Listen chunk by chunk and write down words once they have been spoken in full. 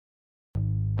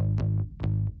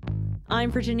I'm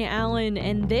Virginia Allen,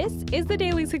 and this is the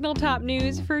Daily Signal Top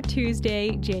News for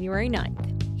Tuesday, January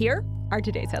 9th. Here are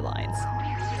today's headlines.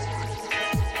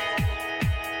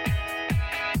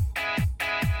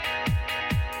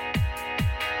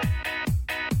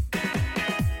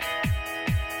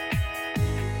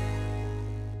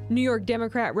 New York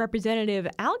Democrat Representative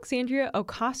Alexandria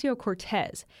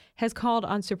Ocasio-Cortez has called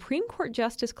on Supreme Court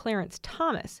Justice Clarence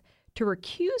Thomas to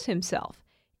recuse himself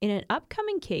in an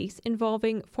upcoming case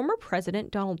involving former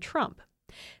President Donald Trump.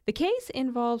 The case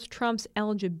involves Trump's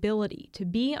eligibility to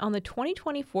be on the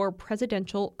 2024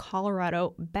 presidential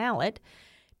Colorado ballot.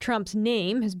 Trump's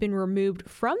name has been removed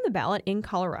from the ballot in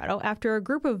Colorado after a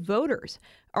group of voters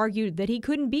argued that he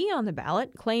couldn't be on the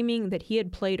ballot, claiming that he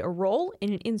had played a role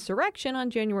in an insurrection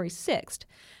on January 6th.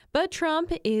 But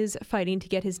Trump is fighting to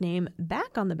get his name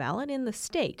back on the ballot in the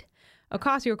state.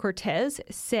 Ocasio-Cortez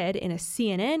said in a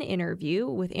CNN interview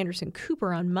with Anderson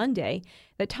Cooper on Monday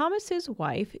that Thomas's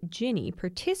wife, Ginny,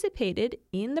 participated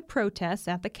in the protests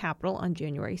at the Capitol on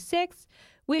January 6th,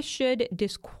 which should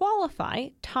disqualify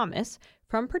Thomas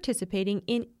from participating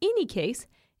in any case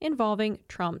involving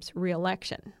Trump's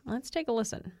reelection. Let's take a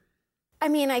listen.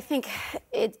 I think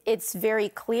it's very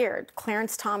clear.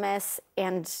 Clarence Thomas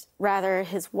and rather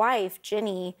his wife,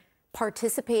 Ginny,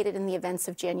 participated in the events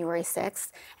of January 6th.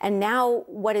 And now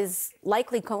what is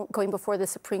likely going before the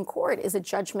Supreme Court is a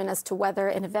judgment as to whether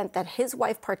an event that his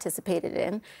wife participated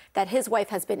in, that his wife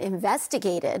has been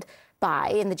investigated by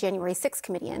in the January 6th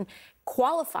committee in,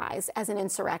 qualifies as an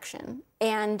insurrection.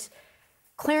 And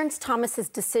Clarence Thomas's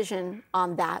decision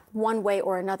on that, one way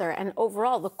or another, and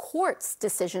overall the court's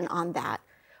decision on that,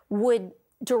 would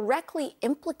directly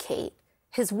implicate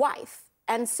his wife.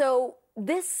 And so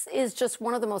this is just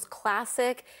one of the most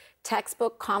classic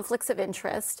textbook conflicts of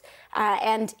interest,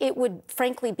 and it would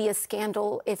frankly be a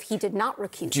scandal if he did not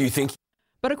recuse. Do you think?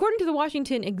 But according to the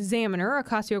Washington Examiner,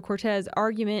 Ocasio-Cortez's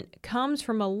argument comes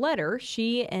from a letter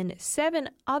she and 7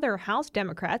 other House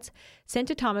Democrats sent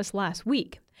to Thomas last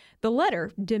week. The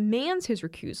letter demands his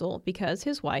recusal because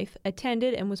his wife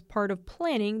attended and was part of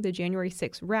planning the January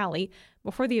 6th rally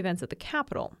before the events at the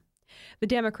Capitol. The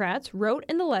Democrats wrote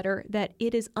in the letter that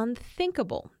it is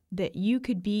unthinkable that you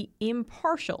could be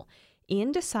impartial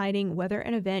in deciding whether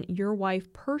an event your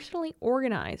wife personally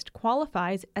organized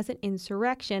qualifies as an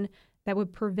insurrection that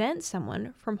would prevent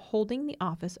someone from holding the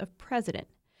office of president.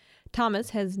 Thomas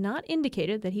has not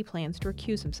indicated that he plans to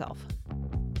recuse himself.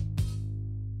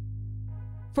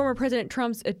 Former President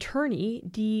Trump's attorney,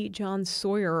 D. John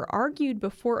Sawyer, argued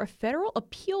before a federal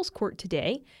appeals court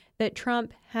today that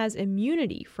Trump has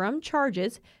immunity from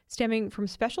charges stemming from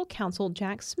special counsel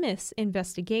Jack Smith's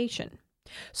investigation.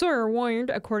 Sawyer warned,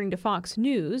 according to Fox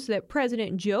News, that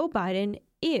President Joe Biden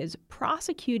is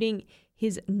prosecuting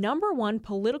his number one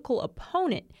political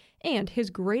opponent and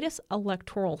his greatest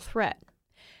electoral threat.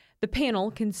 The panel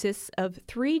consists of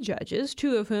 3 judges,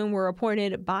 2 of whom were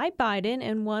appointed by Biden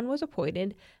and 1 was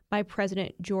appointed by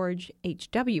President George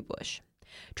H.W. Bush.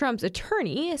 Trump's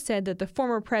attorney said that the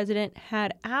former president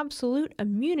had absolute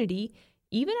immunity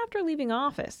even after leaving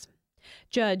office.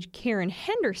 Judge Karen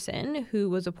Henderson, who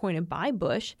was appointed by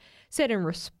Bush, said in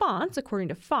response, according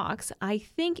to Fox, "I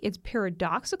think it's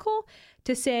paradoxical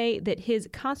to say that his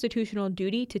constitutional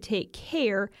duty to take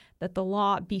care that the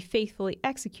law be faithfully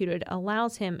executed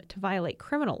allows him to violate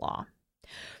criminal law."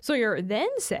 Sawyer then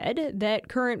said that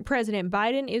current President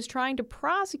Biden is trying to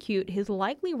prosecute his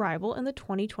likely rival in the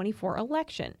 2024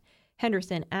 election.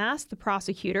 Henderson asked the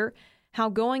prosecutor how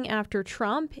going after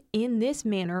Trump in this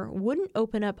manner wouldn't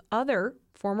open up other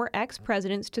former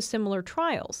ex-presidents to similar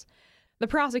trials. The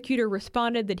prosecutor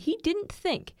responded that he didn't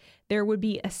think there would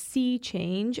be a sea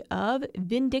change of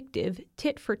vindictive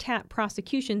tit-for-tat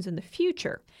prosecutions in the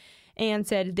future, and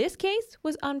said this case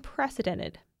was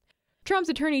unprecedented. Trump's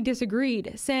attorney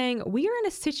disagreed, saying, "We are in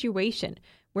a situation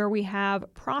where we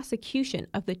have prosecution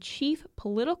of the chief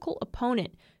political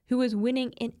opponent who is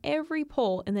winning in every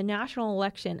poll in the national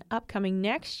election upcoming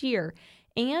next year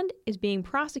and is being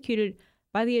prosecuted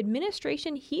by the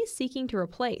administration he's seeking to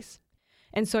replace."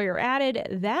 And Sawyer added,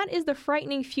 "That is the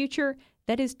frightening future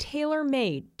that is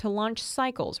tailor-made to launch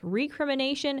cycles,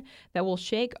 recrimination that will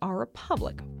shake our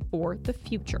republic for the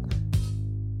future."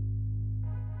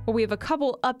 Well, we have a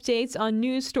couple updates on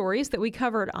news stories that we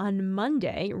covered on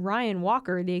Monday. Ryan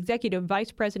Walker, the executive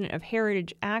vice president of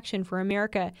Heritage Action for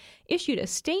America, issued a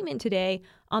statement today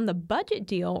on the budget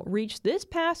deal reached this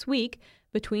past week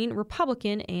between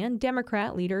Republican and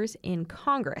Democrat leaders in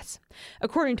Congress.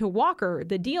 According to Walker,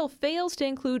 the deal fails to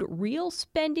include real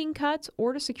spending cuts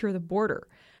or to secure the border.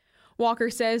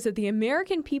 Walker says that the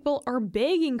American people are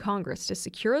begging Congress to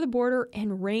secure the border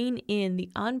and rein in the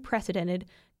unprecedented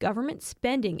government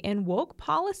spending and woke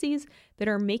policies that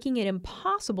are making it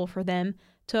impossible for them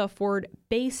to afford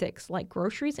basics like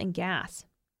groceries and gas.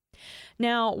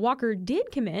 Now, Walker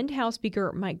did commend House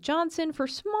Speaker Mike Johnson for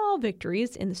small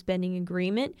victories in the spending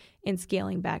agreement in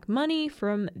scaling back money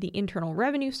from the Internal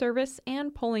Revenue Service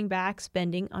and pulling back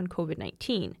spending on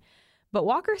COVID-19. But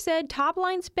Walker said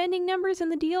top-line spending numbers in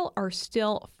the deal are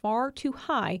still far too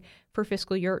high for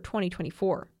fiscal year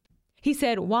 2024. He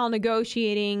said while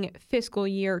negotiating fiscal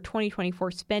year 2024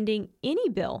 spending, any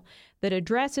bill that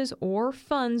addresses or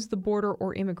funds the border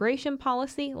or immigration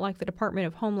policy, like the Department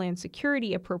of Homeland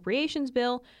Security Appropriations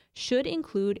Bill, should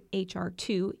include H.R.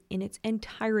 2 in its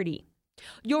entirety.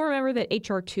 You'll remember that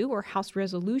H.R. 2, or House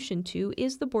Resolution 2,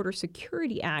 is the Border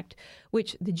Security Act,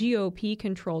 which the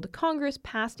GOP-controlled Congress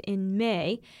passed in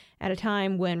May at a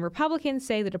time when Republicans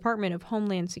say the Department of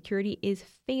Homeland Security is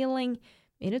failing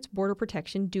in its border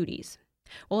protection duties.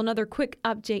 Well, another quick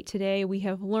update today. We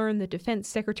have learned that Defense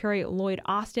Secretary Lloyd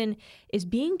Austin is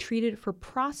being treated for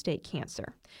prostate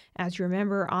cancer. As you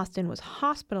remember, Austin was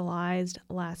hospitalized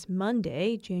last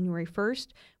Monday, January 1st.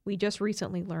 We just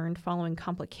recently learned following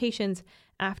complications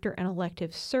after an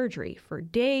elective surgery. For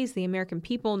days, the American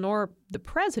people nor the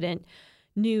president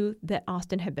knew that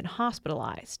Austin had been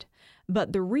hospitalized.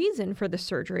 But the reason for the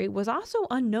surgery was also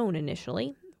unknown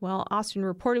initially. Well, Austin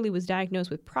reportedly was diagnosed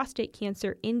with prostate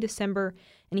cancer in December,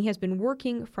 and he has been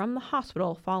working from the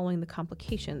hospital following the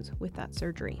complications with that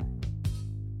surgery.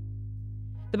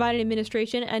 The Biden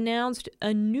administration announced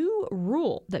a new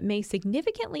rule that may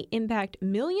significantly impact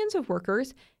millions of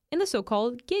workers in the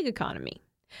so-called gig economy.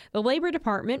 The Labor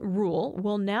Department rule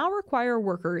will now require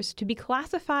workers to be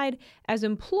classified as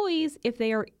employees if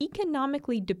they are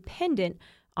economically dependent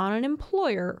on an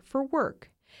employer for work.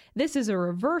 This is a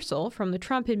reversal from the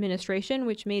Trump administration,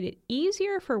 which made it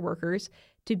easier for workers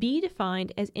to be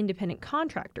defined as independent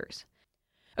contractors.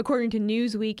 According to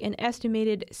Newsweek, an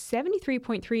estimated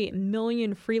 73.3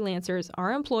 million freelancers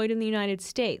are employed in the United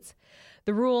States.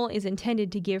 The rule is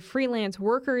intended to give freelance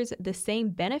workers the same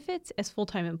benefits as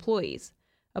full-time employees.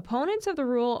 Opponents of the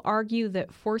rule argue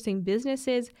that forcing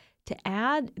businesses to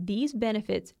add these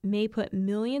benefits may put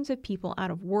millions of people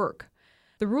out of work.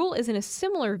 The rule is in a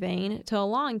similar vein to a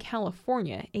law in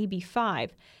California, AB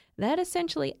 5, that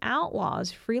essentially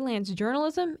outlaws freelance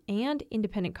journalism and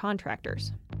independent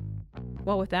contractors.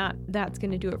 Well, with that, that's going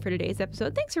to do it for today's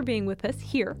episode. Thanks for being with us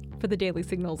here for the Daily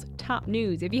Signal's top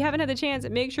news. If you haven't had the chance,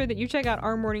 make sure that you check out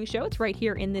our morning show. It's right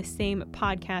here in this same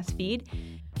podcast feed.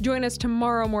 Join us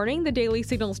tomorrow morning. The Daily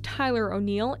Signal's Tyler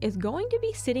O'Neill is going to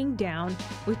be sitting down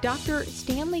with Dr.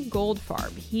 Stanley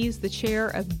Goldfarb. He's the chair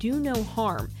of Do No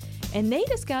Harm. And they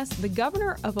discuss the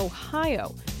governor of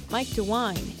Ohio, Mike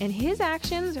DeWine, and his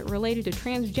actions related to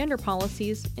transgender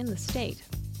policies in the state.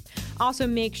 Also,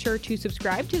 make sure to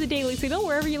subscribe to the Daily Signal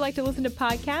wherever you like to listen to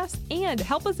podcasts and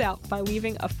help us out by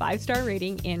leaving a 5-star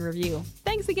rating and review.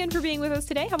 Thanks again for being with us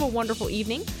today. Have a wonderful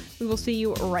evening. We will see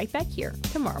you right back here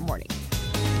tomorrow morning.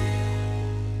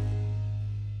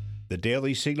 The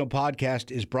Daily Signal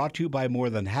podcast is brought to you by more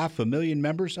than 500,000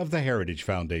 members of the Heritage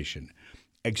Foundation.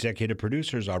 Executive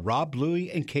producers are Rob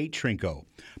Bluey and Kate Trinko.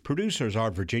 Producers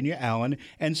are Virginia Allen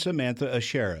and Samantha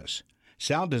Asheris.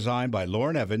 Sound design by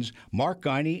Lauren Evans, Mark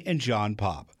Guiney, and John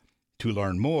Pop. To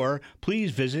learn more,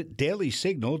 please visit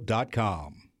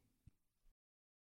dailysignal.com.